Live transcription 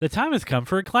The time has come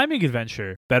for a climbing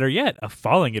adventure. Better yet, a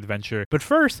falling adventure. But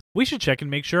first, we should check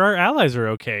and make sure our allies are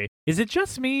okay. Is it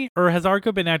just me, or has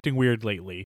Argo been acting weird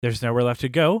lately? There's nowhere left to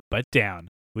go but down.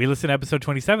 We listen to episode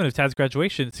 27 of Taz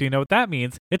Graduation, so you know what that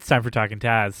means. It's time for Talking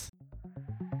Taz.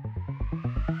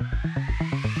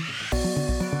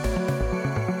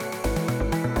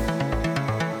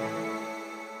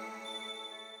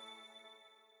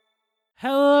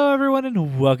 Hello, everyone,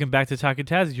 and welcome back to Talking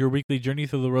Taz, your weekly journey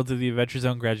through the worlds of the Adventure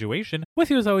Zone Graduation.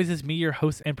 With you, as always, is me, your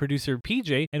host and producer,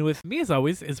 PJ, and with me, as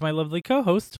always, is my lovely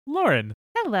co-host, Lauren.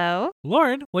 Hello.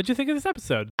 Lauren, what'd you think of this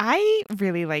episode? I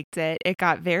really liked it. It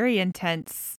got very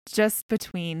intense just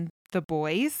between the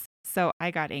boys, so I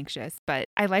got anxious, but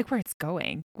I like where it's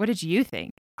going. What did you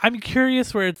think? I'm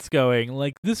curious where it's going.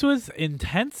 Like, this was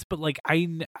intense, but like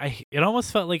it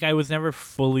almost felt like I was never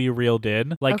fully reeled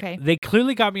in. Like, Okay. They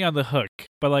clearly got me on the hook,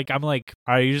 but like, I'm like,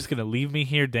 are you just gonna leave me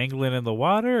here dangling in the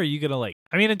water? Or are you gonna like?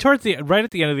 I mean, and right at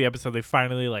the end of the episode, they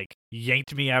finally like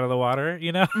yanked me out of the water,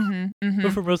 you know.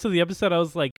 But for most of the episode, I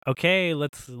was like, okay,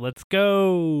 let's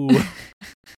go.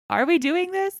 Are we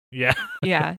doing this? Yeah.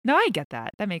 Yeah. No, I get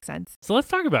that. That makes sense. So let's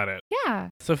talk about it. Yeah.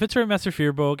 So Fitzroy, Master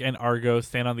Firbolg, and Argo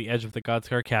stand on the edge of the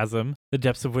Godscar Chasm, the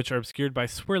depths of which are obscured by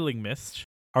swirling mist.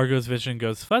 Argo's vision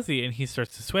goes fuzzy and he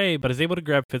starts to sway, but is able to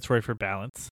grab Fitzroy for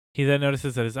balance. He then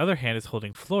notices that his other hand is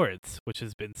holding Florid's, which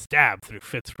has been stabbed through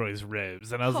Fitzroy's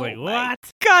ribs. And I was like, what?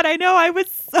 God, I know. I was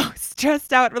so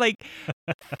stressed out. Like,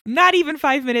 not even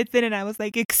 5 minutes in, and I was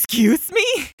like, excuse me?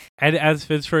 And as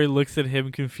Fitzroy looks at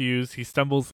him confused, he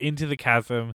stumbles into the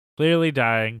chasm, clearly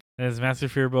dying. And as Master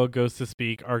Firbolg goes to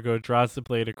speak, Argo draws the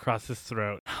blade across his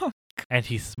throat. Oh, and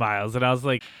he smiles. And I was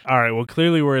like, all right, well,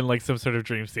 clearly we're in like some sort of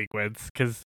dream sequence,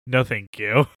 because no thank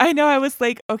you. I know. I was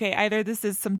like, okay, either this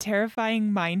is some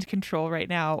terrifying mind control right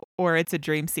now, or it's a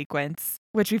dream sequence,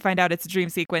 which we find out it's a dream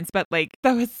sequence, but like,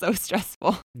 that was so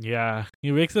stressful. Yeah.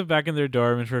 He wakes up back in their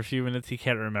dorm, and for a few minutes he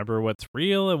can't remember what's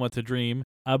real and what's a dream.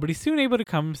 But he's soon able to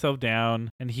calm himself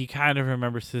down, and he kind of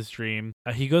remembers his dream.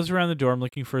 He goes around the dorm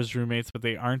looking for his roommates, but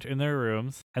they aren't in their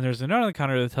rooms. And there's a note on the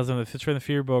counter that tells him that Fitzroy and the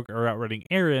Firbolg are out running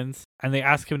errands, and they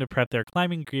ask him to prep their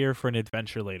climbing gear for an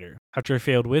adventure later. After a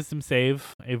failed wisdom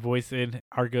save, a voice in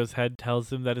Argo's head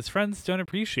tells him that his friends don't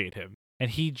appreciate him, and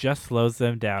he just slows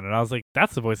them down. And I was like,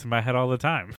 that's the voice in my head all the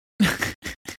time.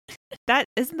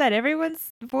 Isn't that everyone's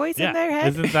voice in their head?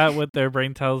 Isn't that what their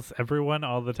brain tells everyone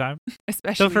all the time?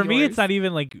 Especially So for me, it's yours. not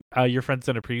even like your friends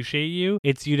don't appreciate you.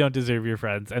 It's you don't deserve your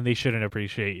friends, and they shouldn't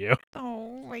appreciate you.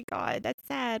 Oh my God, that's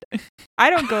sad. I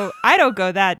don't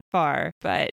go that far,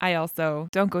 but I also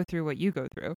don't go through what you go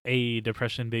through. A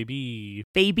depression baby.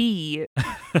 Baby.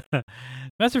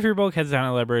 Master Firbolg heads down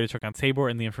to the library to check on Sabor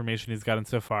and the information he's gotten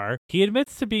so far. He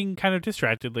admits to being kind of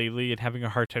distracted lately and having a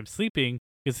hard time sleeping,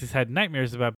 because he's had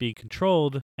nightmares about being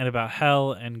controlled and about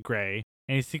Hell and Gray.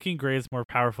 And he's thinking Gray is more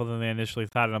powerful than they initially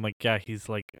thought. And I'm like, yeah, he's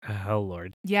like a Hell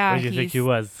Lord. Yeah. What did you think he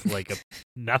was? Like a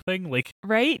nothing? Like,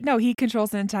 right? No, he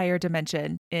controls an entire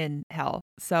dimension in Hell.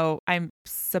 So I'm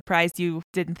surprised you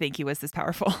didn't think he was this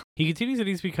powerful. he continues that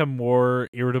he's become more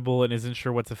irritable and isn't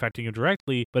sure what's affecting him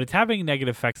directly, but it's having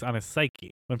negative effects on his psyche.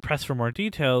 When pressed for more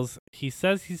details, he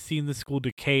says he's seen the school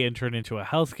decay and turn into a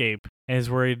hellscape, and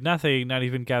is worried nothing, not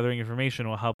even gathering information,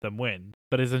 will help them win,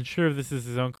 but is unsure if this is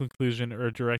his own conclusion or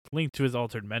a direct link to his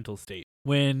altered mental state.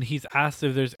 When he's asked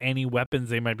if there's any weapons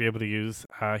they might be able to use,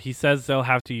 he says they'll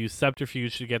have to use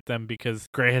subterfuge to get them because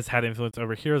Gray has had influence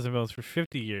over heroes and villains for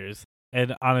 50 years.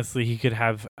 And honestly, he could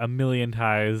have a million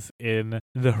ties in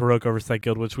the Heroic Oversight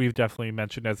Guild, which we've definitely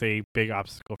mentioned as a big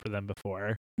obstacle for them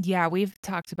before. Yeah, we've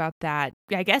talked about that,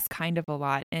 I guess, kind of a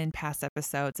lot in past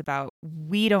episodes about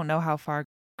we don't know how far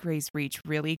Gray's reach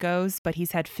really goes, but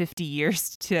he's had 50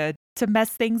 years to mess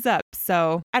things up.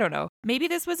 So I don't know. Maybe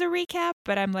this was a recap,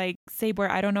 but I'm like,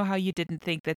 Sabor, I don't know how you didn't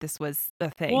think that this was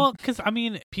a thing. Well, because, I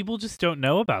mean, people just don't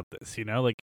know about this, you know?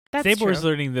 Like, That's Sabor's true.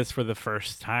 learning this for the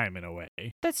first time in a way.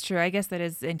 That's true. I guess that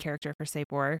is in character for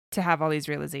Sabor to have all these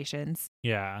realizations.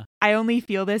 Yeah. I only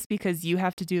feel this because you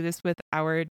have to do this with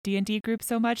our D&D group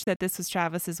so much that this was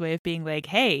Travis's way of being like,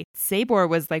 hey, Sabor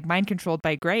was like mind controlled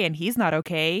by Gray and he's not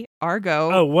okay.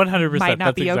 Argo 100%. might not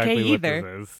That's be exactly okay what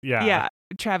either. this is. Yeah. Yeah.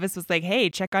 Travis was like, hey,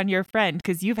 check on your friend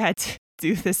because you've had to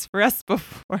do this for us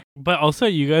before. But also,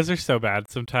 you guys are so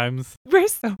bad sometimes. We're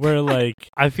so Where, like,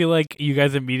 I feel like you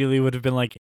guys immediately would have been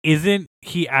like, isn't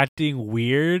he acting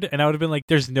weird? And I would have been like,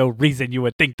 there's no reason you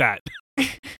would think that.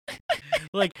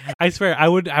 Like, I swear, I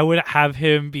would have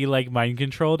him be like mind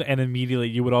controlled, and immediately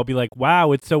you would all be like,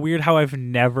 wow, it's so weird how I've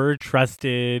never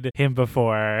trusted him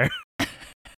before.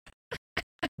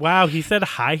 Wow, he said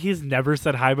hi. He's never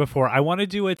said hi before. I want to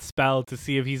do a spell to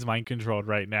see if he's mind controlled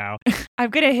right now. I'm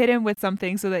going to hit him with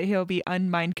something so that he'll be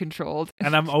unmind controlled.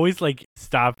 And I'm always like,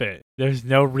 stop it. There's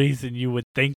no reason you would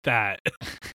think that.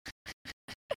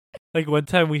 Like one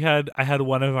time I had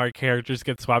one of our characters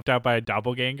get swapped out by a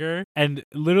doppelganger, and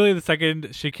literally the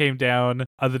second she came down,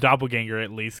 the doppelganger at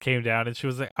least came down, and she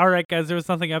was like, all right guys, there was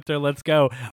something up there, let's go.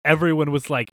 Everyone was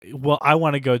like, well, I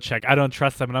want to go check. I don't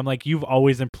trust them. And I'm like, you've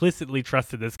always implicitly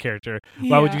trusted this character.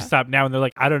 Why would you stop now? And they're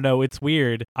like, I don't know, it's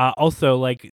weird. Also,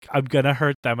 like, I'm gonna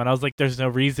hurt them. And I was like, there's no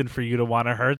reason for you to want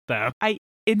to hurt them. I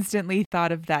instantly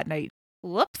thought of that night.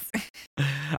 Whoops.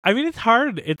 I mean, it's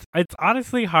hard. It's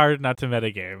honestly hard not to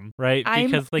metagame, right?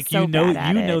 Because like so you know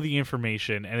bad the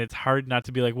information, and it's hard not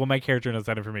to be like, well, my character knows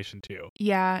that information too.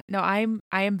 Yeah, no, I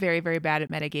am very, very bad at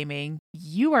metagaming.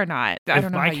 You are not. I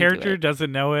don't know If my how character you do it.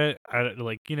 doesn't know it,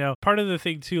 part of the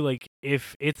thing too, like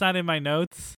if it's not in my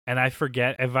notes and I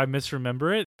forget, if I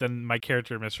misremember it, then my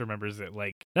character misremembers it.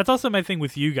 Like that's also my thing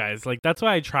with you guys. Like that's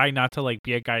why I try not to like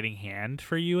be a guiding hand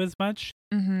for you as much.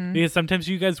 Mm-hmm. Because sometimes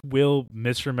you guys will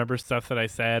misremember stuff that I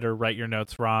said or write your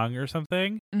notes wrong or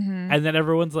something. Mm-hmm. And then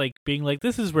everyone's like being like,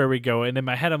 this is where we go. And in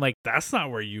my head, I'm like, that's not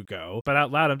where you go. But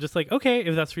out loud, I'm just like, okay,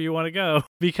 if that's where you want to go.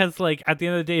 Because like at the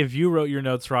end of the day, if you wrote your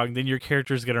notes wrong, then your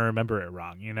character's going to remember it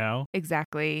wrong, you know?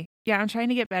 Exactly. Yeah, I'm trying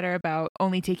to get better about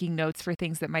only taking notes for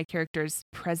things that my character's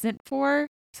present for.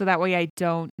 So that way I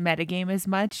don't metagame as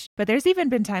much. But there's even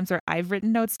been times where I've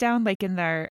written notes down, like in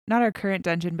not our current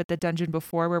dungeon, but the dungeon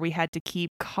before, where we had to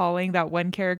keep calling that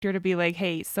one character to be like,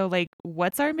 hey, so like,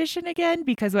 what's our mission again?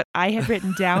 Because what I had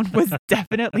written down was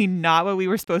definitely not what we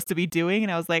were supposed to be doing. And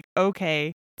I was like,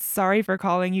 okay, sorry for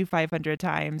calling you 500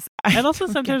 times. And also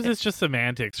sometimes it's just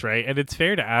semantics, right? And it's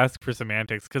fair to ask for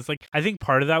semantics because like I think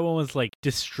part of that one was like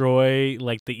destroy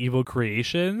like the evil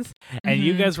creations, and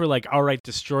you guys were like, all right,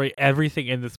 destroy everything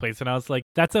in this place. And I was like,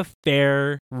 that's a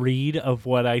fair read of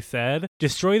what I said.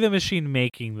 Destroy the machine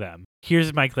making them.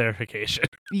 Here's my clarification.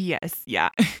 Yes. Yeah.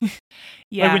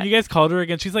 Yeah. Like when you guys called her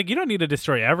again, she's like, you don't need to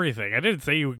destroy everything. I didn't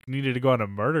say you needed to go on a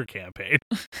murder campaign.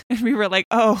 And we were like,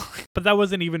 oh. But that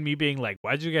wasn't even me being like,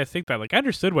 why'd you guys think that? Like, I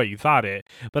understood what you thought it,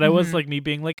 but I was like me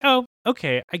being like, oh,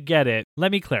 okay, I get it.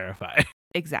 Let me clarify.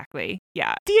 Exactly.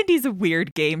 Yeah. D&D's a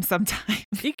weird game sometimes.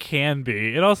 It can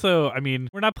be. It also, I mean,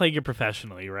 we're not playing it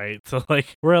professionally, right? So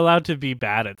like, we're allowed to be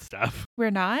bad at stuff.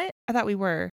 We're not? I thought we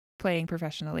were playing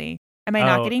professionally. Am I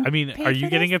not getting I mean, paid are you for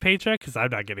getting this? a paycheck? Because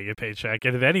I'm not getting a paycheck.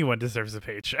 And if anyone deserves a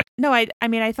paycheck. No, I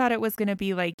mean, I thought it was going to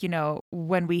be like,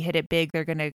 when we hit it big, they're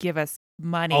going to give us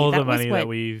money. All that the was money what, that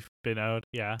we've been owed.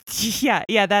 Yeah.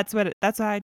 Yeah, that's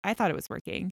how I thought it was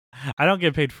working. I don't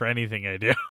get paid for anything I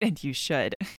do. And you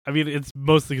should. I mean, it's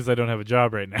mostly because I don't have a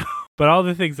job right now. But all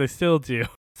the things I still do.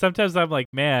 Sometimes I'm like,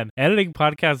 man, editing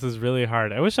podcasts is really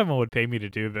hard. I wish someone would pay me to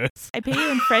do this. I pay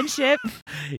you in friendship.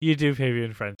 You do pay me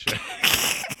in friendship.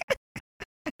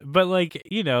 But like,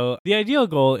 the ideal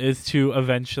goal is to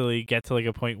eventually get to like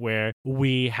a point where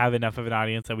we have enough of an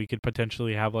audience that we could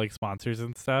potentially have like sponsors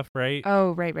and stuff, right?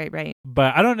 Oh, right.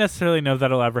 But I don't necessarily know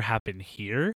that'll ever happen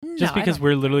here, just No, I because don't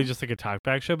we're think literally so. just like a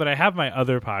talkback show. But I have my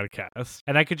other podcast,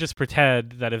 and I could just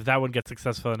pretend that if that one gets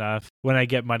successful enough, when I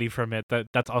get money from it,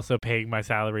 that's also paying my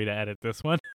salary to edit this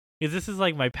one. Because this is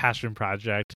like my passion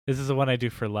project. This is the one I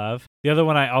do for love. The other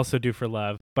one I also do for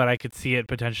love, but I could see it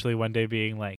potentially one day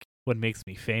being like what makes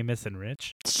me famous and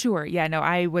rich. Sure. Yeah, no,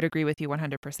 I would agree with you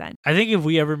 100%. I think if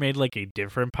we ever made like a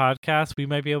different podcast, we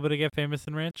might be able to get famous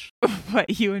and rich.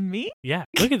 What, you and me? Yeah.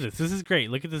 Look at this. This is great.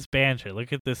 Look at this banter.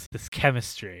 Look at this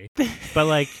chemistry. But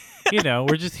like,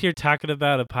 we're just here talking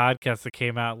about a podcast that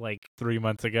came out like 3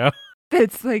 months ago.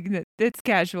 It's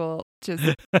casual.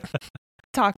 Just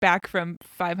talk back from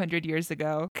 500 years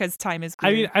ago because time is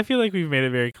weird. I mean, I feel like we've made it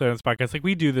very clear on this podcast. Like,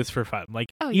 we do this for fun.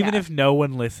 Like, Oh, even yeah. if no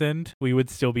one listened, we would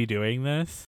still be doing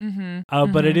this.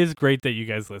 Mm-hmm. But it is great that you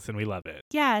guys listen. We love it.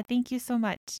 Yeah, thank you so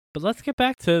much. But let's get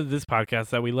back to this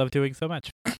podcast that we love doing so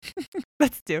much.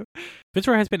 Let's do.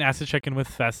 Fitzroy has been asked to check in with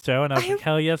Festo, and I was like,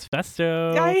 hell yes,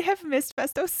 Festo. I have missed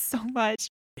Festo so much.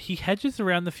 He hedges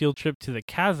around the field trip to the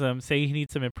chasm, saying he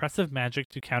needs some impressive magic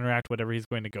to counteract whatever he's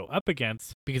going to go up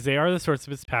against, because they are the source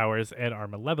of his powers and are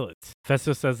malevolent.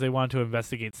 Festo says they want to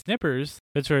investigate Snippers.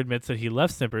 Fitzroy admits that he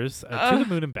left Snippers to the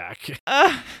moon and back.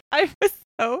 I was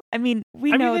know. I mean,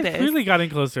 we I know mean, they've this. clearly gotten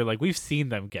closer. Like, we've seen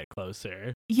them get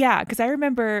closer. Yeah, because I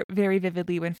remember very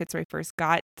vividly when Fitzroy first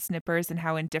got Snippers and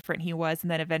how indifferent he was.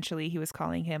 And then eventually he was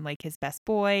calling him like his best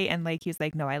boy. And like, he was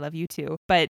like, no, I love you too.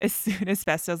 But as soon as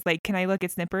Festo's like, can I look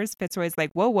at Snippers? Fitzroy's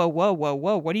like, whoa, whoa, whoa, whoa,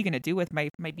 whoa. What are you going to do with my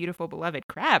beautiful beloved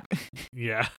crab?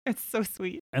 Yeah. It's so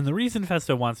sweet. And the reason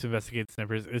Festo wants to investigate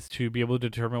Snippers is to be able to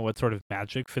determine what sort of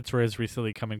magic Fitzroy has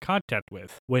recently come in contact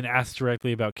with. When asked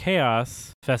directly about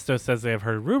chaos, Festo says they have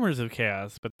heard rumors of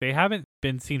chaos, but they haven't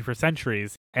been seen for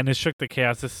centuries, and is shook that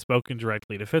chaos has spoken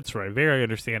directly to Fitzroy, very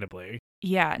understandably.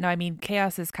 Yeah, no, I mean,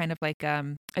 chaos is kind of like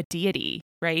a deity,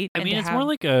 right? I And mean, to it's have- more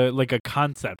like a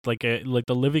concept, like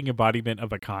the living embodiment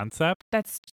of a concept.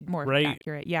 that's more Right.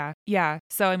 accurate. Yeah, yeah.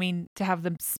 So I mean, to have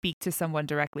them speak to someone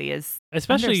directly is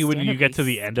Especially when you get to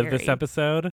the understandably end of this scary.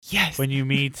 episode, yes, when you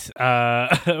meet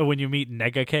when you meet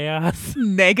Nega Chaos.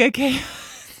 mega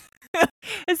chaos.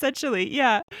 Essentially,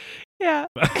 yeah, yeah.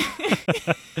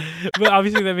 But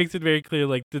obviously that makes it very clear,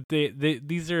 like that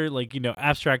these are like, you know,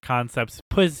 abstract concepts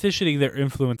positioning their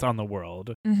influence on the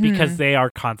world because Mhm. they are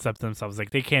concepts themselves. Like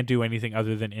they can't do anything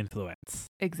other than influence.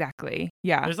 Exactly.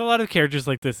 Yeah. There's a lot of characters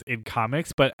like this in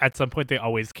comics, but at some point they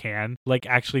always can like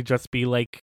actually just be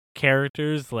like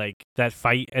characters like that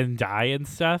fight and die and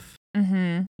stuff.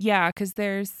 Yeah, because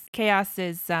there's chaos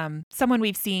is someone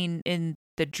we've seen in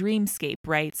the dreamscape,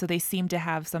 right? So they seem to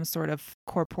have some sort of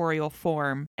corporeal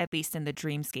form, at least in the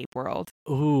dreamscape world.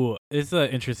 Ooh, it's an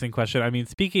interesting question. I mean,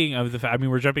 speaking of the I mean,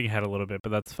 we're jumping ahead a little bit, but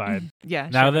that's fine. Yeah.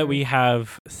 Now sure, that sure. we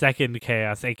have second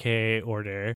chaos, aka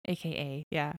Order, AKA,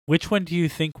 yeah. which one do you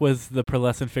think was the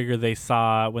pearlescent figure they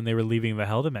saw when they were leaving the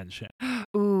Hell Dimension?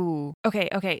 Ooh.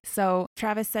 Okay. So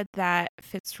Travis said that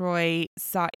Fitzroy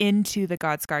saw into the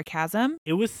Godscar chasm.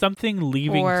 It was something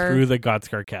leaving Or- through the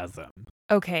Godscar chasm.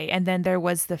 Okay, and then there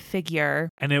was the figure.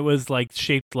 And it was like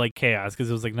shaped like chaos because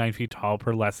it was like 9 feet tall,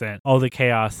 pearlescent, all the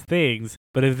chaos things.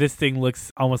 But if this thing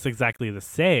looks almost exactly the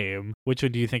same, which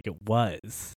one do you think it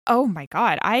was? Oh my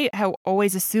God! I have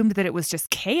always assumed that it was just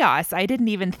chaos. I didn't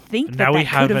even think that Now we that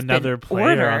have could have another been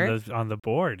player Order. on the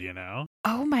board, you know?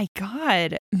 Oh my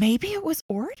God! Maybe it was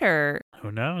Order.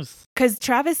 Who knows? Because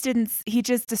Travis didn't, he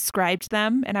just described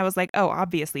them, and I was like, oh,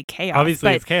 obviously chaos. Obviously,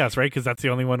 but, it's chaos, right? Because that's the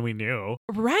only one we knew.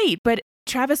 right, but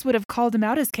Travis would have called him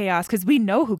out as chaos because we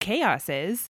know who chaos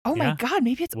is. Oh my Yeah. God,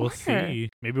 maybe it's We'll Order. see.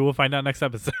 Maybe we'll find out next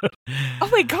episode. Oh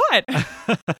my God.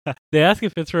 They asked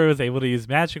if Fitzroy was able to use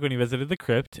magic when he visited the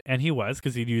crypt, and he was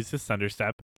because he'd used his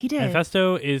Thunderstep. He did. And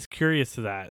Festo is curious to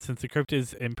that, since the crypt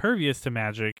is impervious to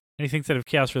magic, and he thinks that if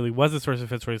chaos really was the source of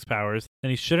Fitzroy's powers, then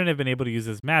he shouldn't have been able to use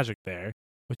his magic there,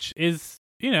 which is,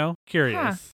 you know,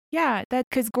 curious. Yeah, that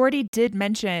because Gordy did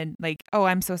mention, like, oh,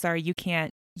 I'm so sorry, you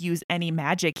can't use any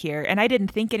magic here. And I didn't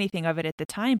think anything of it at the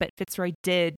time, but Fitzroy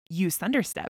did use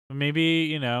Thunderstep. Maybe,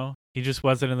 you know, he just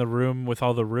wasn't in the room with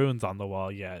all the runes on the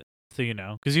wall yet. So, you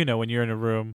know, because, you know, when you're in a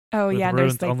room Oh, with yeah, and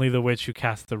runes, there's like, only the witch who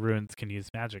casts the runes can use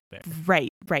magic there. right.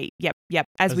 Yep. As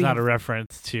That's we not a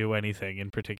reference to anything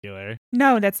in particular.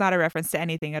 no, that's not a reference to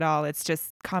anything at all. It's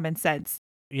just common sense.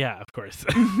 Yeah, of course.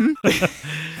 Mhm.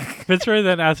 Fitzroy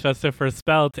then asks Festo for a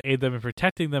spell to aid them in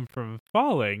protecting them from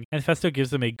falling, and Festo gives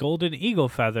them a golden eagle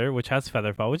feather, which has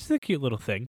featherfall, which is a cute little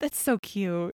thing. That's so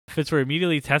cute. Fitzroy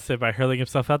immediately tests it by hurling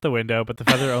himself out the window, but the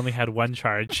feather only had one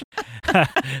charge.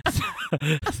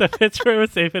 so Fitzroy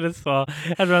was safe in his fall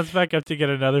and runs back up to get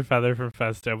another feather from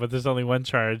Festo, but there's only one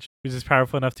charge, which is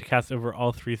powerful enough to cast over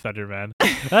all 3 Thundermen.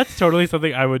 That's totally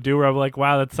something I would do, where I'm like,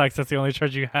 wow, that sucks. That's the only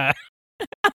charge you had.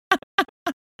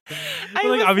 I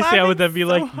Like, was obviously, I would then laughing be so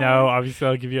like, no, hard. obviously,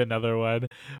 I'll give you another one.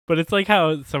 But it's like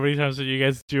how so many times when you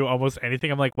guys do almost anything,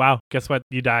 I'm like, wow, guess what?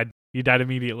 You died. You died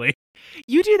immediately.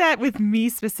 You do that with me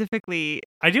specifically.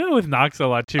 I do it with Nox a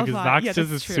lot too, A because lot. Nox Yeah, just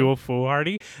that's is true. so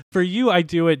foolhardy. For you, I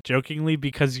do it jokingly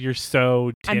because you're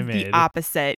so timid. I'm the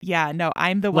opposite. Yeah, no,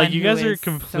 I'm the one Like, you who guys are is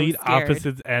so complete scared.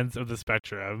 opposite ends of the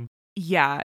spectrum.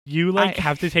 Yeah. You like I-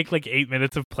 have to take like 8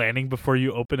 minutes of planning before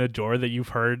you open a door that you've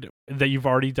heard, that you've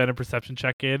already done a perception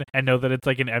check in, and know that it's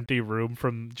like an empty room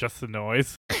from just the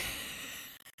noise.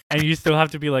 And you still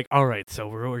have to be like, all right, so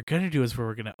what we're going to do is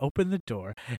we're going to open the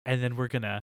door, and then we're going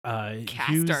to Cast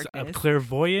use darkness.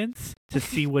 clairvoyance to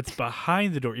see what's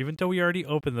behind the door, even though we already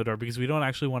opened the door, because we don't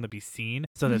actually want to be seen,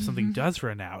 so that if something Mhm. does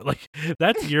run out, like,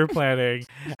 that's your planning.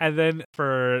 And then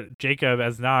for Jacob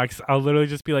as Nox, I'll literally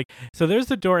just be like, so there's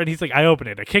the door, and he's like, I open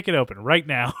it. I kick it open right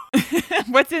now.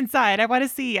 What's inside? I want to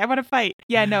see. I want to fight.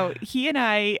 Yeah, no, he and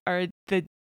I are the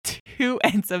two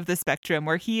ends of the spectrum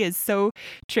where he is so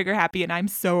trigger happy and I'm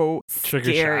so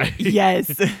Trigger scared. shy.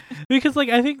 Yes. Because like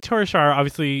I think Torashara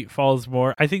obviously falls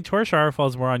more. I think Torashara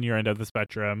falls more on your end of the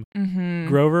spectrum. Mm-hmm.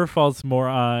 Grover falls more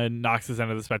on Nox's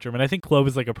end of the spectrum, and I think Clove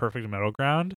is like a perfect middle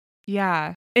ground.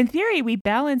 Yeah. In theory, we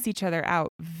balance each other out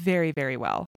very, very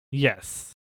well.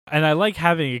 Yes. And I like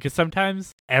having it because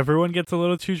sometimes everyone gets a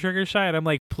little too trigger shy, and I'm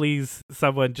like, please,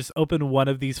 someone just open one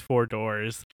of these 4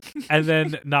 doors. And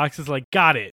then Nox is like,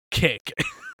 got it, kick.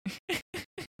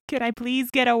 Could I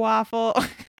please get a waffle?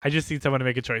 I just need someone to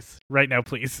make a choice right now,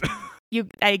 please.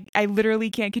 I literally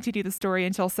can't continue the story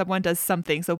until someone does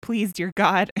something. So please, dear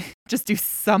God, just do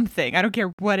something. I don't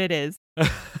care what it is.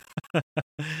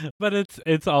 But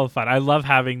it's all fun. I love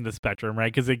having the spectrum,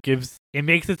 right? Because it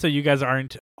makes it so you guys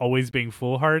aren't always being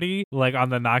foolhardy like on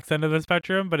the Nox end of the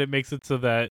spectrum, but it makes it so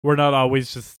that we're not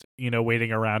always just,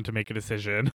 waiting around to make a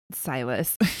decision.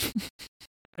 Silas.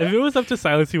 If it was up to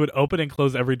Silas, he would open and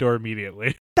close every door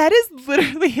immediately. That is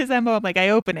literally his MO. I'm like, I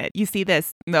open it. You see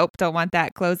this? Nope, don't want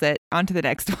that. Close it. On to the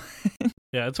next one.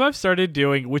 Yeah, that's what I've started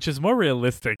doing, which is more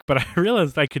realistic, but I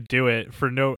realized I could do it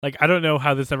for I don't know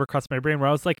how this ever crossed my brain where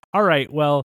I was like, all right,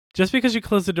 well, just because you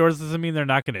close the doors doesn't mean they're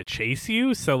not going to chase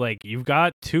you. So, you've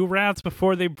got 2 rats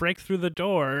before they break through the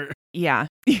door. Yeah.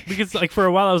 Because, for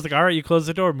a while, I was like, all right, you close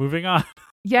the door, moving on.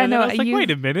 Yeah, and no, I was like, wait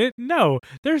a minute. No,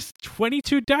 there's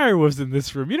 22 direwolves in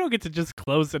this room. You don't get to just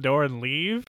close the door and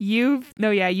leave. You've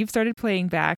started playing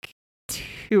back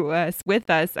to us, with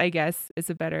us, I guess is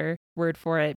a better word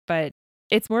for it. But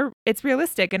it's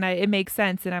realistic and it makes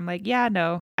sense. And I'm like, yeah,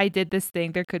 no, I did this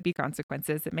thing. There could be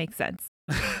consequences. It makes sense.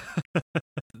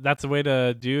 That's a way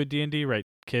to do D&D, right,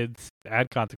 kids? Add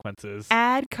consequences.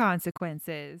 Add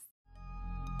consequences.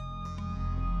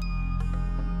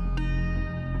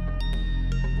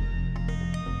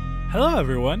 Hello,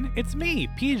 everyone. It's me,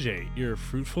 PJ, your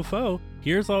fruitful foe.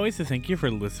 Here as always to thank you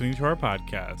for listening to our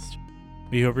podcast.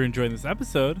 We hope you're enjoying this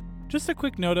episode. Just a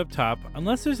quick note up top,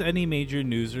 unless there's any major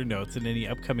news or notes in any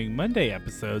upcoming Monday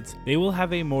episodes, they will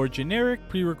have a more generic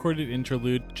pre-recorded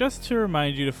interlude just to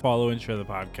remind you to follow and share the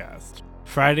podcast.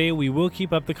 Friday, we will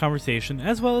keep up the conversation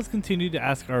as well as continue to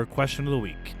ask our question of the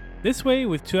week. This way,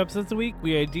 with 2 episodes a week,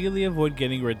 we ideally avoid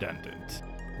getting redundant.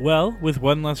 Well, with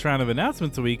 1 less round of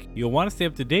announcements a week, you'll want to stay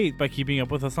up to date by keeping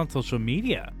up with us on social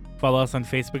media. Follow us on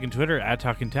Facebook and Twitter at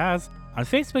Talkin' Taz. On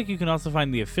Facebook, you can also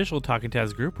find the official Talkin'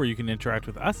 Taz group where you can interact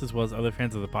with us as well as other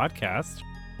fans of the podcast.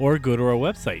 Or go to our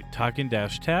website,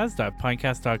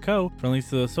 talkin-taz.pinecast.co for links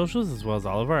to those socials as well as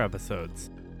all of our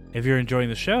episodes. If you're enjoying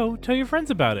the show, tell your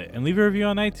friends about it and leave a review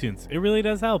on iTunes. It really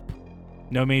does help.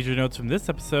 No major notes from this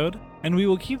episode, and we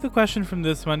will keep the question from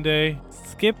this Monday,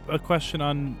 skip a question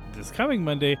on this coming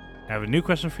Monday, and have a new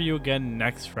question for you again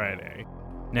next Friday.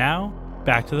 Now,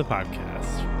 back to the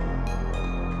podcast.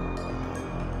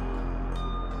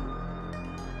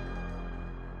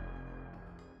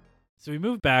 So we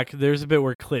move back. There's a bit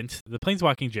where Clint, the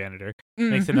planeswalking janitor,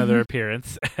 makes another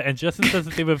appearance. And Justin says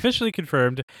that they've officially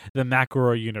confirmed the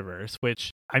McElroy universe,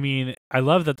 which, I mean, I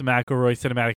love that the McElroy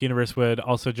cinematic universe would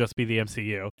also just be the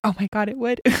MCU. Oh my God, it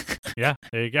would. Yeah,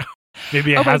 there you go.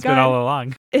 Maybe it has been all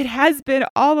along. It has been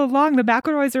all along. The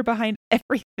McElroys are behind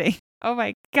everything. Oh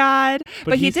my God.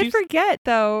 But he did forget,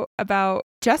 though, about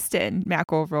Justin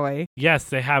McElroy. Yes,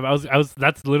 they have.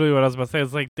 That's literally what I was about to say.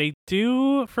 It's like they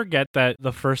do forget that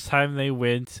the first time they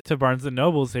went to Barnes and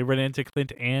Nobles, they ran into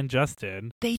Clint and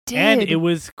Justin. They did. And it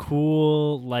was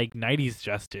cool, 90s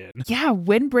Justin. Yeah,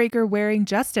 windbreaker wearing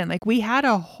Justin. We had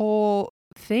a whole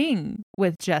thing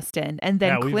with Justin. And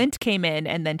then Clint came in,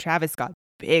 and then Travis got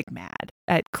big mad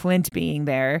at Clint being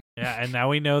there. Yeah, and now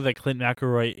we know that Clint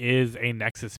McElroy is a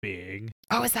Nexus being.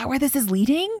 Oh, is that where this is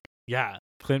leading? Yeah,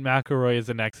 Clint McElroy is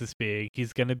a Nexus being.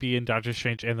 He's going to be in Doctor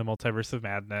Strange and the Multiverse of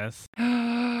Madness.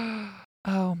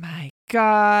 Oh my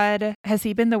God. Has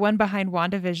he been the one behind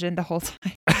WandaVision the whole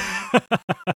time?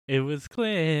 It was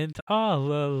Clint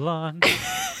all along.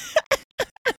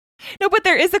 No, but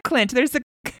there is a Clint. There's a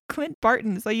Clint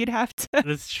Barton, so you'd have to.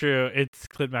 That's true. It's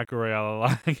Clint McElroy all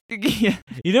along. Yeah.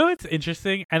 You know what's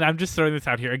interesting? And I'm just throwing this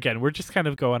out here. Again, we're just kind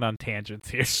of going on tangents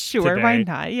here. Sure, today. Why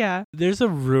not? Yeah. There's a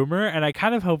rumor, and I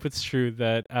kind of hope it's true,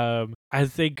 that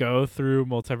as they go through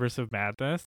Multiverse of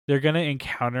Madness, they're going to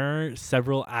encounter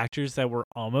several actors that were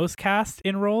almost cast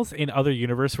in roles in other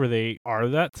universe where they are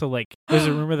that. So, there's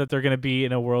a rumor that they're going to be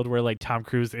in a world where, Tom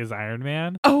Cruise is Iron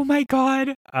Man. Oh, my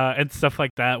God. And stuff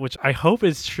like that, which I hope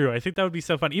is true. I think that would be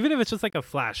so fun. Even if it's just a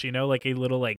flash, a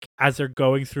little, as they're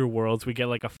going through worlds, we get,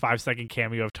 a 5-second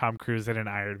cameo of Tom Cruise in an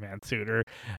Iron Man suit, or,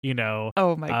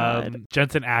 Oh, my God.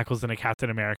 Jensen Ackles in a Captain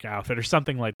America outfit or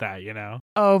something like that,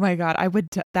 Oh, my God.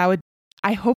 That would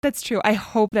I hope that's true. I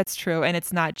hope that's true. And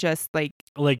it's not just like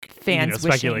fans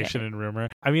wishing speculation and rumor.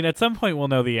 I mean, at some point we'll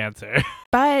know the answer.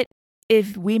 But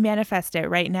if we manifest it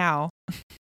right now,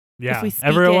 yeah,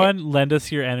 everyone lend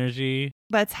us your energy.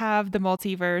 Let's have the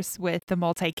multiverse with the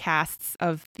multicasts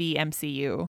of the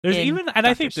MCU. There's even, and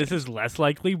I think this is less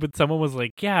likely, but someone was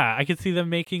like, yeah, I could see them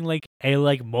making like a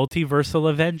like multiversal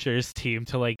Avengers team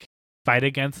to like fight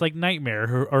against like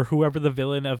Nightmare or whoever the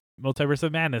villain of Multiverse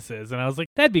of Madness is. And I was like,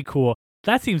 that'd be cool.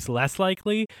 That seems less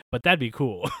likely, but that'd be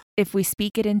cool. If we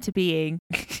speak it into being,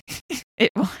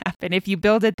 it will happen. If you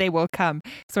build it, they will come,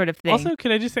 sort of thing. Also,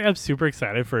 can I just say I'm super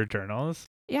excited for Eternals?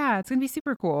 Yeah, it's going to be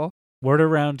super cool. Word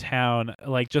around town,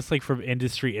 like just like from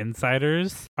industry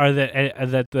insiders, are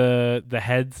that the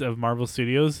heads of Marvel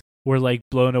Studios were like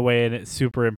blown away and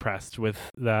super impressed with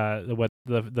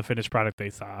the finished product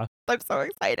they saw. I'm so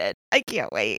excited. I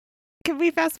can't wait. Can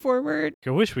we fast forward? I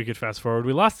wish we could fast forward.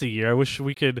 We lost a year. I wish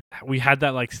we had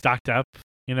that like stocked up,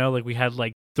 you know, like we had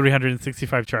like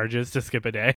 365 charges to skip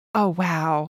a day. Oh,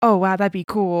 wow. Oh, wow. That'd be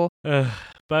cool.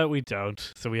 But we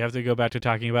don't. So we have to go back to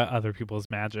talking about other people's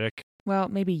magic. Well,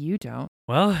 maybe you don't.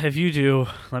 Well, if you do,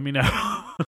 let me know.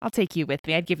 I'll take you with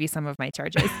me. I'd give you some of my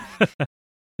charges.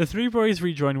 The three boys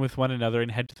rejoin with one another and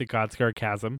head to the Godscar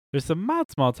Chasm. There's some mild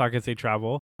small talk as they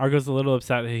travel. Argo's a little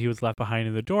upset that he was left behind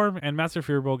in the dorm, and Master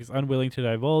Firbolg is unwilling to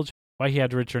divulge why he had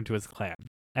to return to his clan.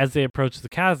 As they approach the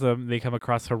chasm, they come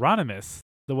across Hieronymus,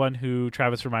 the one who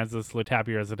Travis reminds us lived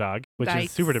happier as a dog, which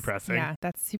is super depressing. Yeah,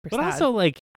 that's super sad. But also,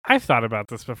 like, I've thought about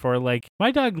this before. Like,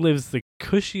 my dog lives the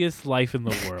cushiest life in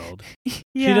the world.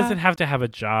 Yeah. She doesn't have to have a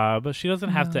job. She doesn't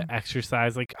have to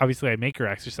exercise. Like, obviously, I make her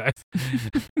exercise.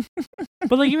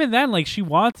 But, like, even then, like, she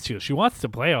wants to. She wants to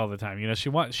play all the time. You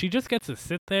know, she just gets to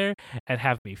sit there and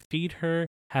have me feed her,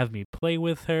 have me play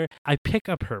with her. I pick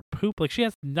up her poop. Like, she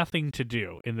has nothing to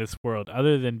do in this world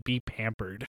other than be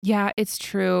pampered. Yeah, it's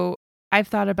true. I've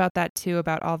thought about that, too,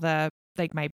 about all the,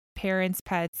 like, my parents'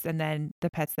 pets and then the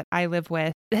pets that I live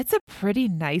with. It's a pretty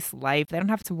nice life. They don't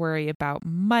have to worry about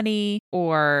money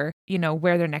or, you know,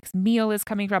 where their next meal is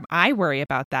coming from. I worry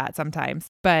about that sometimes,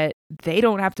 but they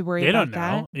don't have to worry about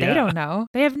that. Yeah. They don't know.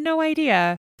 They have no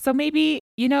idea. So maybe,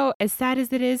 you know, as sad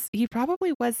as it is, he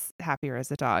probably was happier as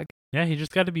a dog. Yeah, he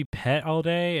just got to be pet all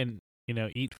day and, you know,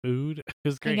 eat food. It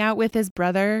was great. Hang out with his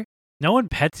brother. No one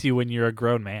pets you when you're a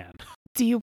grown man. Do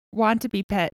you want to be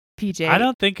pet, PJ? I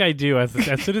don't think I do. As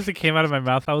soon as it came out of my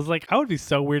mouth, I was like, I would be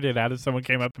so weirded out if someone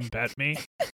came up and pet me.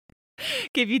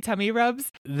 Give you tummy rubs?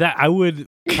 That I would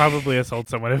probably assault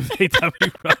someone if they tummy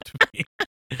rubbed me.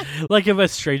 Like if a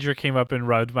stranger came up and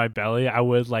rubbed my belly, I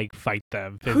would like fight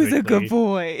them physically. Who's a good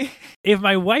boy? If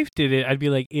my wife did it, I'd be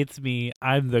like, it's me.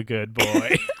 I'm the good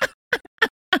boy.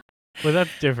 Well,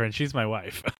 that's different. She's my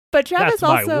wife. But Travis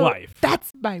that's my wife.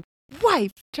 That's my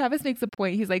wife. Travis makes a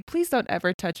point. He's like, please don't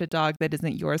ever touch a dog that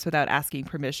isn't yours without asking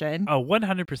permission. Oh,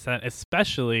 100%.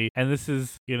 Especially, and this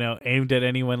is, you know, aimed at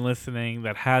anyone listening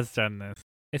that has done this,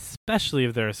 especially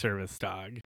if they're a service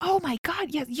dog. Oh my God.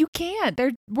 Yes, you can't.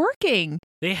 They're working.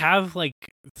 They have like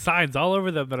signs all over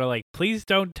them that are like, please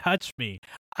don't touch me.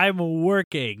 I'm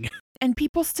working. And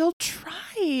people still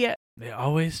try. They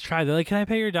always try. They're like, can I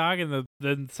pet your dog? And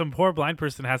then some poor blind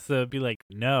person has to be like,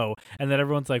 no. And then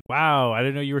everyone's like, wow, I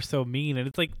didn't know you were so mean. And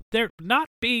it's like, they're not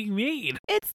being mean.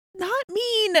 It's not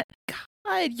mean.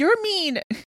 God, you're mean.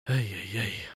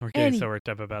 We're getting so worked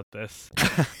up about this.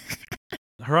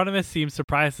 Hieronymus seems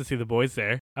surprised to see the boys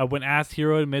there. When asked,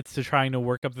 Hero admits to trying to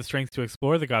work up the strength to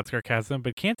explore the Godscar Chasm,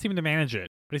 but can't seem to manage it.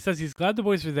 But he says he's glad the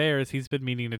boys are there as he's been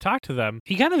meaning to talk to them.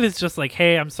 He kind of is just like,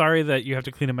 hey, I'm sorry that you have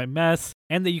to clean up my mess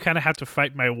and that you kind of have to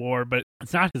fight my war, but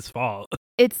it's not his fault.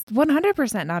 It's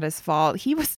 100% not his fault.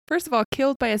 He was, first of all,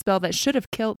 killed by a spell that should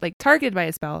have killed, like targeted by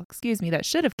a spell, that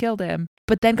should have killed him,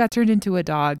 but then got turned into a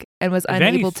dog and was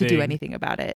unable to do anything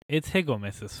about it. It's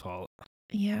Higglemiss' fault.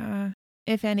 Yeah.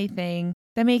 If anything,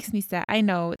 that makes me sad. I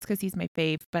know it's because he's my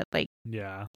fave, but like,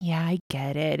 yeah, I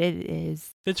get it. It is.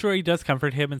 Fitzroy does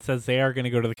comfort him and says they are going to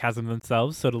go to the chasm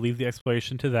themselves, so to leave the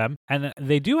exploration to them. And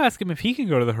they do ask him if he can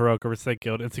go to the Heroic Oversight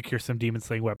Guild and secure some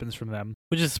demon-slaying weapons from them,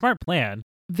 which is a smart plan.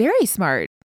 Very smart.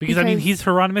 Because I mean, he's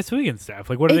Hieronymus Wiggenstaff.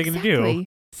 Like, what are they going to do?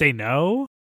 Say no?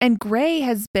 And Gray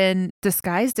has been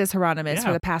disguised as Hieronymus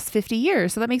for the past 50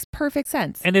 years, so that makes perfect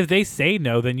sense. And if they say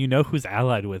no, then you know who's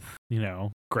allied with, you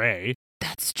know, Gray.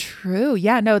 That's true.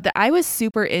 Yeah, no, I was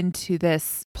super into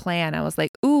this plan. I was like,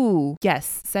 ooh,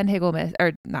 yes, send Higglemiss,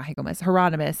 or not Higglemiss,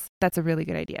 Hieronymus. That's a really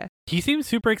good idea. He seems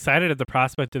super excited at the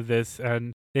prospect of this,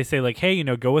 and they say like, hey, you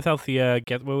know, go with Althea,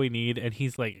 get what we need. And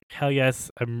he's like, hell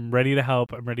yes, I'm ready to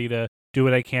help. I'm ready to do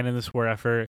what I can in this war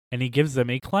effort. And he gives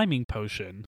them a climbing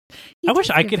potion. I wish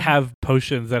I could have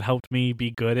potions that helped me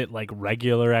be good at like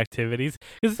regular activities.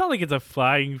 Because it's not like it's a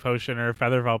flying potion or a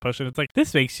feather fall potion. It's like,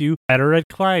 this makes you better at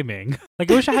climbing.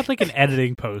 Like, I wish I had like an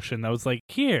editing potion that was like,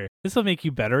 here, this will make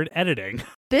you better at editing.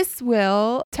 This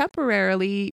will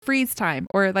temporarily freeze time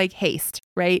or like haste,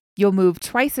 right? You'll move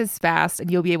twice as fast and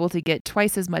you'll be able to get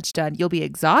twice as much done. You'll be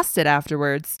exhausted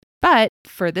afterwards, but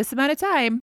for this amount of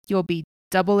time, you'll be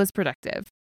double as productive.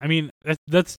 I mean,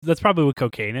 that's probably what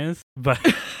cocaine is, but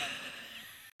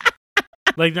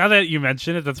like now that you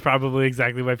mention it, that's probably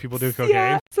exactly why people do cocaine.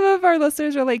 Yeah, some of our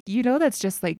listeners are like, that's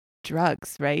just like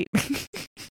drugs, right?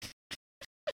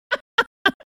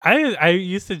 I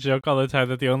used to joke all the time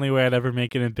that the only way I'd ever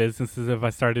make it in business is if I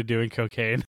started doing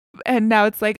cocaine. And now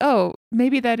it's like, oh,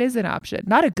 maybe that is an option.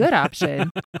 Not a good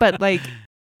option, but like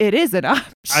it is an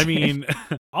option. I mean,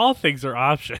 all things are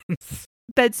options.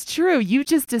 That's true. You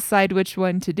just decide which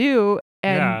one to do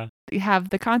and have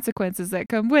the consequences that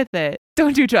come with it.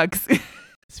 Don't do drugs.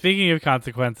 Speaking of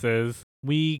consequences,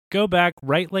 we go back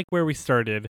right like where we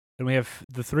started, and we have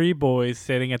the three boys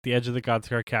standing at the edge of the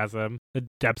Godscar Chasm, the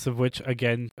depths of which,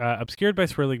 again, obscured by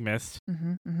swirling mist.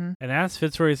 And as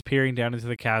Fitzroy is peering down into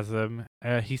the chasm,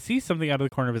 he sees something out of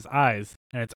the corner of his eyes,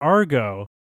 and it's Argo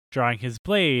drawing his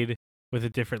blade with a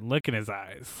different look in his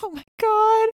eyes.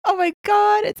 Oh my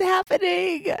god, it's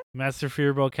happening. Master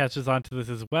Firbolg catches on to this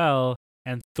as well,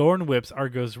 and thorn whips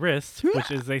Argo's wrist,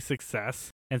 which is a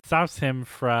success, and stops him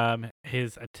from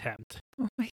his attempt. Oh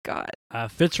my god.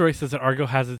 Fitzroy says that Argo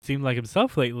hasn't seemed like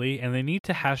himself lately, and they need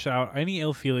to hash out any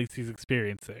ill feelings he's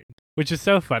experiencing, which is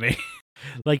so funny.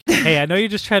 Like, hey, I know you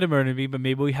just tried to murder me, but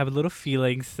maybe we have a little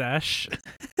feeling sesh.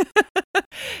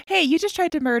 Hey, you just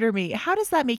tried to murder me. How does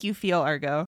that make you feel,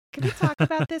 Argo? Can we talk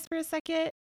about this for a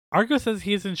second? Argo says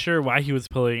he isn't sure why he was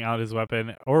pulling out his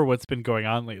weapon or what's been going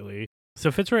on lately. So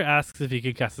Fitzroy asks if he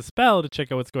can cast a spell to check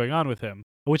out what's going on with him,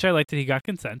 which I liked that he got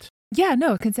consent. Yeah,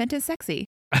 no, consent is sexy.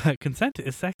 Consent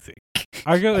is sexy.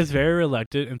 Argo is very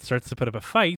reluctant and starts to put up a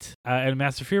fight, and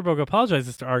Master Firbolg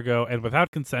apologizes to Argo and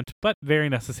without consent, but very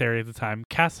necessary at the time,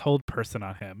 casts Hold Person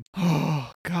on him.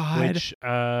 Oh, God. Which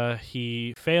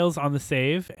he fails on the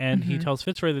save, and he tells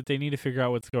Fitzroy that they need to figure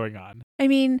out what's going on. I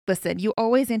mean, listen, you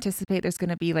always anticipate there's going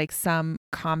to be like some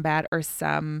combat or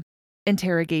some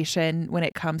interrogation when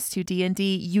it comes to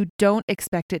D&D. You don't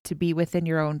expect it to be within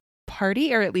your own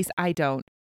party, or at least I don't.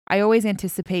 I always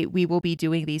anticipate we will be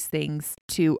doing these things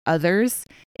to others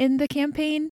in the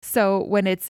campaign. So when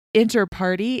it's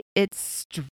inter-party, it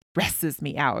stresses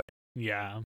me out.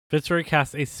 Yeah. Fitzroy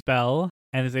casts a spell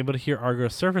and is able to hear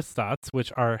Argo's surface thoughts,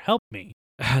 which are help me.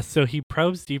 So he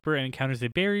probes deeper and encounters a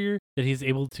barrier that he's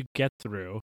able to get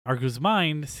through. Argo's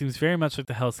mind seems very much like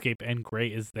the hellscape, and Gray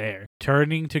is there,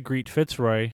 turning to greet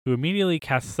Fitzroy, who immediately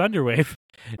casts Thunderwave,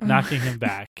 knocking him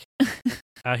back.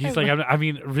 He's like, I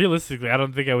mean, realistically, I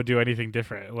don't think I would do anything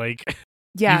different. Like,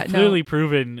 yeah, you've clearly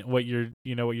proven what your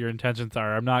intentions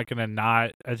are. I'm not gonna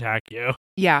not attack you.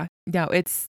 Yeah, no,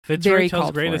 it's Fitzroy very tells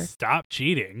called Gray for. to stop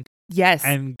cheating. Yes,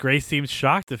 And Gray seems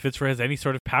shocked that Fitzroy has any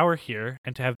sort of power here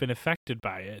and to have been affected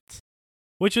by it,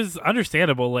 which is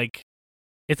understandable. Like,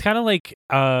 it's kind of like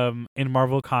in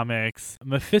Marvel Comics,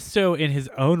 Mephisto in his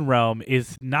own realm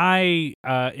is nigh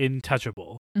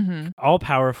untouchable, all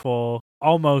powerful,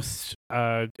 almost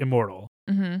immortal.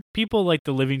 People like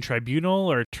the Living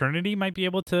Tribunal or Eternity might be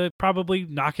able to probably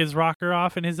knock his rocker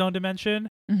off in his own dimension,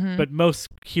 but most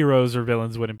heroes or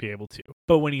villains wouldn't be able to.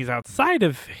 But when he's outside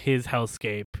of his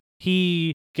hellscape,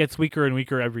 he gets weaker and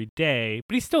weaker every day,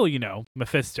 but he's still,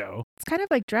 Mephisto. It's kind of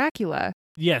like Dracula.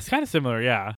 Yes, kind of similar,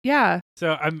 yeah. Yeah.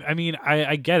 So,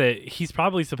 I get it. He's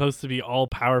probably supposed to be all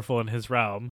powerful in his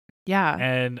realm. Yeah.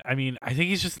 And, I think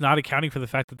he's just not accounting for the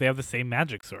fact that they have the same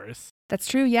magic source. That's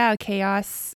true. Yeah.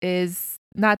 Chaos is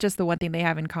not just the one thing they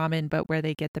have in common, but where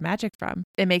they get the magic from.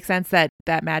 It makes sense that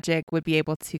that magic would be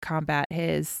able to combat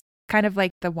his, kind of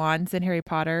like the wands in Harry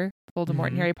Potter. Voldemort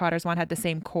and Harry Potter's wand had the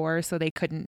same core, so they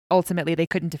couldn't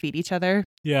defeat each other.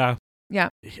 Yeah. Yeah.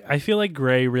 I feel like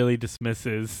Gray really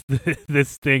dismisses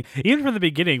this thing. Even from the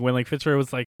beginning, when like Fitzroy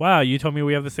was like, wow, you told me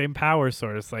we have the same power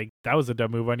source. Like, that was a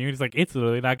dumb move on you. He's like, it's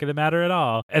literally not going to matter at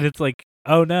all. And it's like,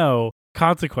 oh no,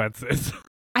 consequences.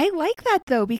 I like that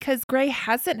though, because Gray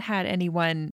hasn't had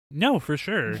anyone No, for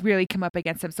sure. really come up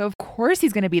against him. So of course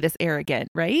he's going to be this arrogant,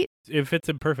 right? It fits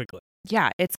him perfectly.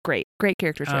 Yeah, it's great. Great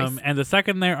character choice. And the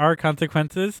second there are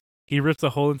consequences, he rips a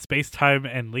hole in space-time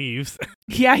and leaves.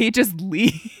 Yeah, he just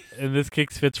leaves. And this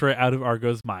kicks Fitzroy out of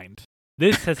Argo's mind.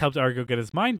 This has helped Argo get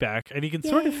his mind back, and he can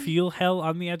sort of feel hell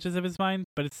on the edges of his mind,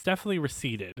 but it's definitely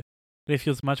receded. But he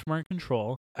feels much more in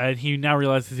control, and he now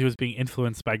realizes he was being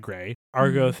influenced by Gray.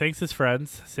 Argo thanks his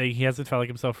friends, saying he hasn't felt like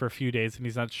himself for a few days and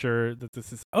he's not sure that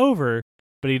this is over,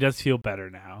 but he does feel better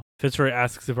now. Fitzroy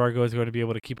asks if Argo is going to be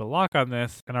able to keep a lock on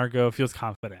this, and Argo feels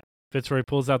confident. Fitzroy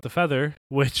pulls out the feather,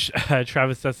 which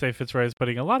Travis does say Fitzroy is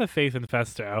putting a lot of faith in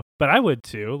Festo, but I would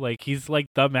too. Like, he's like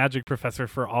the magic professor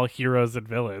for all heroes and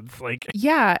villains. Like,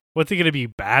 yeah, what's he going to be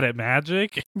bad at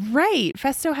magic? right.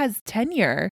 Festo has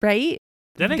tenure, right?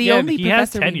 Then again, he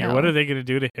has tenure. What are they going to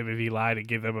do to him if he lied and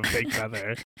gave them a fake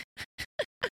feather?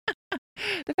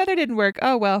 The feather didn't work.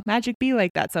 Oh, well, magic be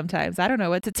like that sometimes. I don't know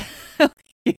what to tell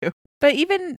you. But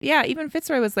even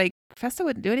Fitzroy was like, Festo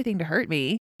wouldn't do anything to hurt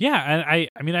me. Yeah, and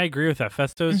I mean, I agree with that.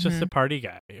 Festo is just a party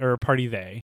guy, or a party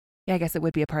they. Yeah, I guess it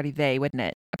would be a party they, wouldn't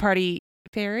it? A party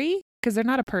fairy? Because they're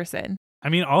not a person. I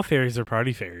mean, all fairies are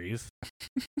party fairies.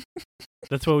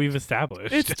 That's what we've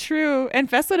established. It's true. And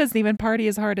Festo doesn't even party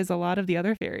as hard as a lot of the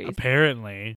other fairies.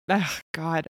 Apparently. Oh,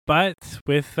 God. But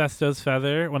with Festo's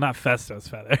feather, well, not Festo's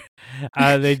feather,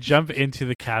 they jump into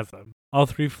the chasm. All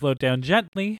three float down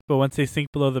gently, but once they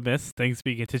sink below the mist, things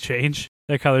begin to change.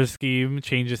 Their color scheme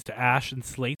changes to ash and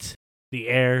slate, the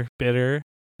air bitter,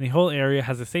 and the whole area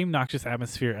has the same noxious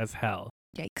atmosphere as hell.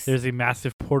 Yikes. There's a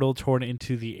massive portal torn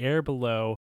into the air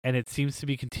below, and it seems to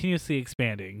be continuously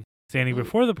expanding. Standing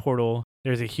before the portal,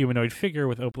 there's a humanoid figure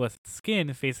with opalescent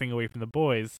skin facing away from the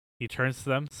boys. He turns to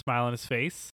them, smile on his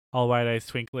face, all wide eyes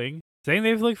twinkling, saying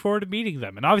they've looked forward to meeting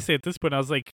them. And obviously at this point I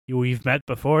was like, we've met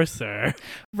before, sir.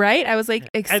 Right? I was like,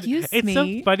 excuse me. It's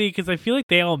so funny because I feel like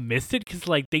they all missed it because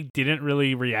like they didn't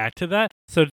really react to that.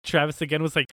 So Travis again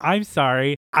was like, I'm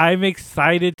sorry. I'm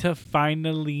excited to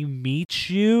finally meet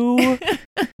you.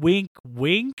 Wink,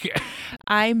 wink.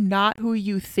 I'm not who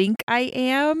you think I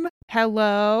am.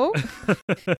 Hello.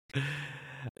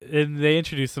 And they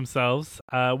introduce themselves.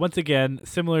 Once again,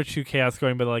 similar to Chaos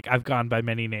going by like, I've gone by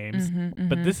many names.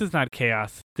 But this is not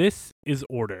Chaos. This is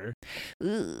Order.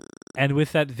 Ugh. And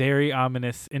with that very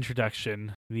ominous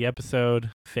introduction, the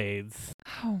episode fades.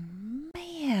 Oh,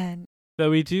 man. So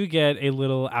we do get a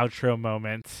little outro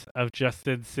moment of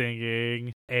Justin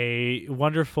singing a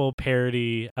wonderful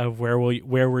parody of Where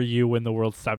Were You When the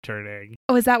World Stopped Turning?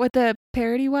 Oh, is that what the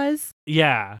parody was?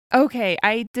 Yeah. Okay,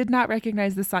 I did not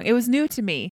recognize the song. It was new to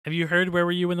me. Have you heard Where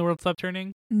Were You When the World Stopped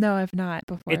Turning? No, I've not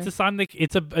before. It's a song like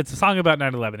it's a song about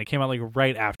 9/11. It came out like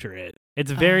right after it.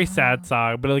 It's a very sad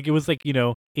song, but like it was like, you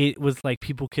know, it was like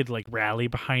people could like rally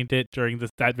behind it during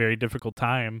that very difficult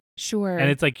time. Sure. And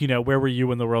it's like, you know, where were you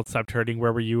when the world stopped turning?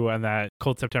 Where were you on that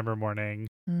cold September morning?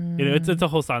 You know, it's a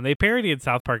whole song. They parodied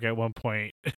South Park at one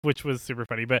point, which was super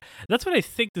funny. But that's what I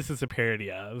think this is a parody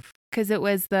of. Because it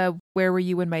was the Where Were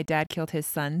You When My Dad Killed His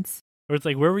Sons? Or it's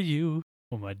like, where were you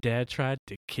when my dad tried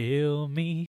to kill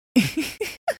me?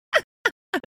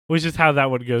 Which is how that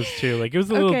one goes too. Like it was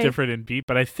a little different in beat,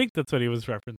 but I think that's what he was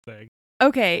referencing.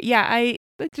 Okay, yeah, I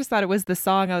just thought it was the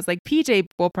song. I was like, PJ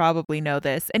will probably know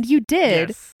this. And you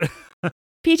did. Yes.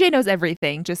 PJ knows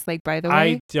everything, just like, by the way.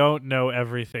 I don't know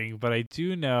everything, but I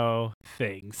do know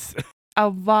things. A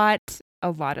lot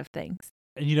of things.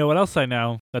 And you know what else I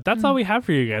know? That's all we have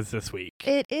for you guys this week.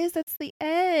 It is. That's the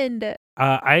end.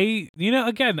 I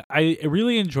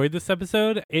really enjoyed this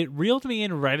episode. It reeled me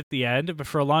in right at the end, but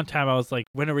for a long time I was like,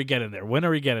 when are we getting there? When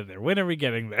are we getting there? When are we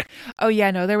getting there? Oh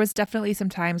yeah, no, there was definitely some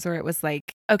times where it was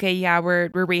like, okay, yeah, we're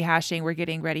rehashing, we're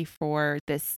getting ready for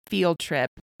this field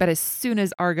trip. But as soon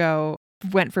as Argo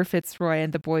went for Fitzroy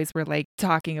and the boys were like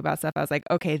talking about stuff, I was like,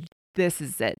 okay, this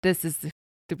is it. This is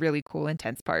the really cool,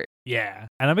 intense part. Yeah.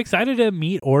 And I'm excited to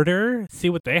meet Order, see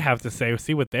what they have to say,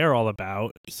 see what they're all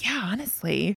about. Yeah,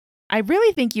 honestly. I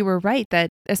really think you were right that,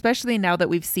 especially now that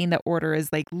we've seen that Order is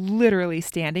like literally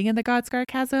standing in the Godscar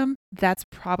chasm, that's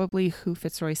probably who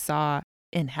Fitzroy saw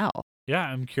in hell. Yeah,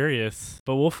 I'm curious.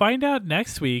 But we'll find out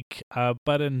next week.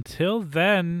 But until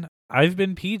then, I've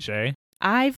been PJ.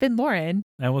 I've been Lauren.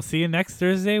 And we'll see you next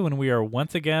Thursday when we are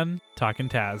once again talking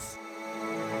Taz.